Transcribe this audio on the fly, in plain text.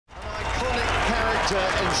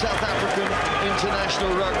in South African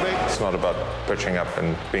international rugby. It's not about pitching up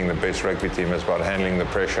and being the best rugby team, it's about handling the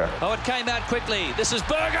pressure. Oh, it came out quickly. This is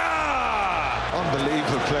Burger!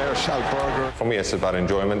 Unbelievable player, Schalk Burger. For me, it's about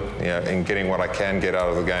enjoyment, in getting what I can get out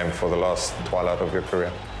of the game for the last twilight of your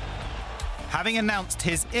career. Having announced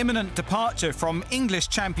his imminent departure from English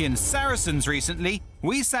champion Saracens recently,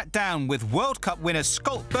 we sat down with World Cup winner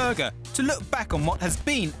Schalk Burger to look back on what has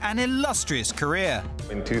been an illustrious career.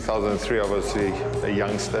 In 2003, I was a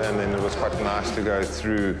youngster, and then it was quite nice to go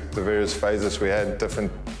through the various phases. We had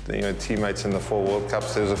different teammates in the 4 World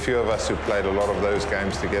Cups. There was a few of us who played a lot of those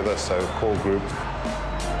games together, so core group.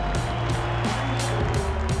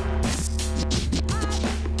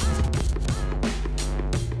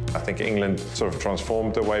 I think England sort of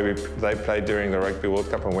transformed the way they played during the Rugby World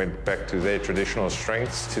Cup and went back to their traditional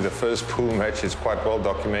strengths. The first pool match is quite well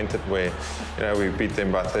documented, where we beat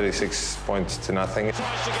them by 36 points to nothing.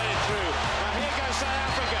 Tries to get it through. Now here goes South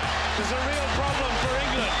Africa. There's a real problem for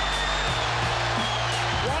England.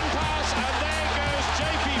 One pass, and there goes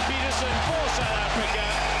J.P. Peterson for South Africa.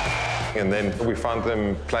 And then we found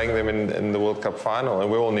them playing them in the World Cup final,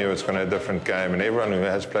 and we all knew it's going to be a different game. And everyone who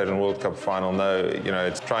has played in World Cup final know,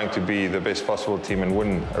 it's trying to be the best possible team and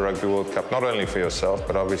win a Rugby World Cup, not only for yourself,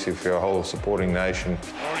 but obviously for your whole supporting nation.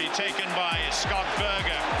 Already taken by Schalk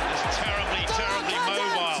Burger. It's terribly, terribly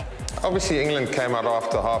mobile. Obviously, England came out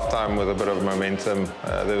after half-time with a bit of momentum.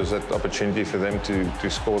 There was an opportunity for them to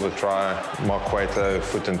score the try. Mark Cueto,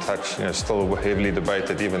 foot and touch, still heavily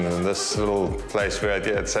debated even in this little place we're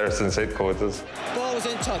at Saracen's headquarters. Ball was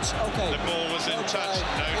in touch, OK. The ball was in touch,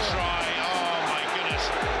 no try. Oh, my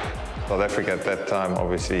goodness. South Africa at that time,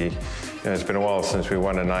 obviously, it's been a while since we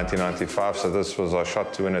won in 1995, so this was our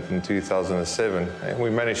shot to win it in 2007, and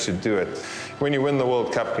we managed to do it. When you win the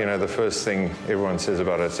World Cup, the first thing everyone says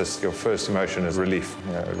about it is just your first emotion is relief.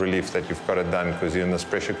 Relief that you've got it done, because you're in this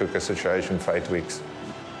pressure cooker situation for 8 weeks.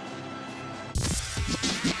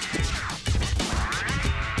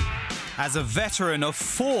 As a veteran of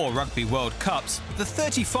 4 Rugby World Cups, the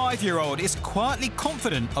 35-year-old is quietly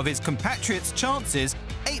confident of his compatriots' chances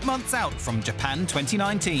 8 months out from Japan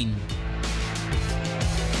 2019.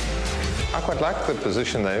 I quite like the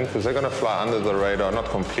position they're in, because they're going to fly under the radar, not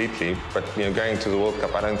completely, but going to the World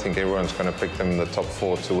Cup, I don't think everyone's going to pick them in the top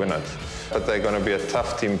 4 to win it. But they're going to be a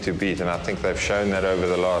tough team to beat, and I think they've shown that over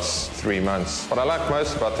the last 3 months. What I like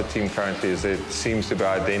most about the team currently is there seems to be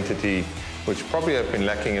identity, which probably have been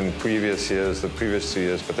lacking in previous years, the previous 2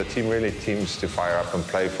 years, but the team really seems to fire up and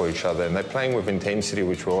play for each other, and they're playing with intensity,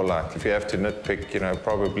 which we all like. If you have to nitpick,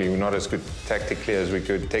 probably we're not as good tactically as we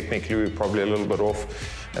could. Technically, we're probably a little bit off,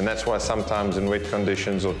 and that's why sometimes in wet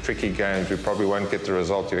conditions or tricky games, we probably won't get the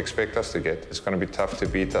result you expect us to get. It's going to be tough to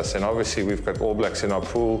beat us, and obviously we've got All Blacks in our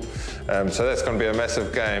pool, so that's going to be a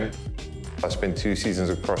massive game. I spent 2 seasons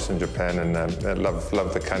across in Japan, and I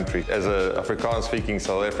love the country. As an Afrikaans-speaking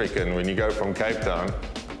South African, when you go from Cape Town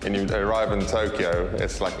and you arrive in Tokyo,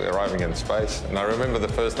 it's like arriving in space. And I remember the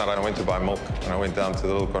first night I went to buy milk, and I went down to the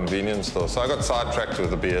little convenience store. So I got sidetracked with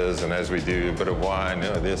the beers, and as we do, a bit of wine,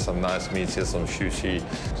 there's some nice meats, here's some sushi.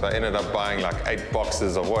 So I ended up buying like 8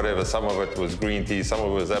 boxes of whatever. Some of it was green tea, some of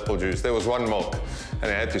it was apple juice. There was one milk, and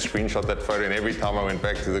I had to screenshot that photo, and every time I went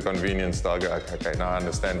back to the convenience store, I go, okay, now I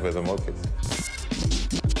understand where the milk is.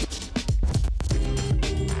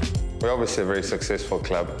 We're obviously a very successful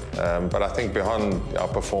club, but I think behind our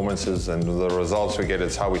performances and the results we get,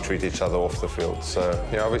 it's how we treat each other off the field. So,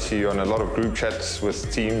 obviously you're on a lot of group chats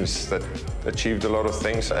with teams that achieved a lot of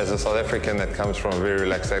things. As a South African that comes from a very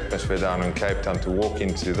relaxed atmosphere down in Cape Town, to walk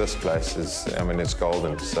into this place is, it's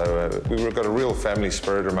golden. So we've got a real family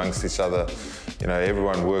spirit amongst each other.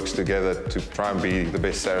 Everyone works together to try and be the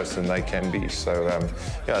best Saracen they can be. So,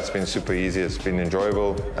 it's been super easy, it's been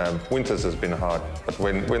enjoyable. Winters has been hard, but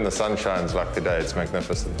when the sun shines like today, it's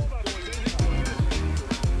magnificent.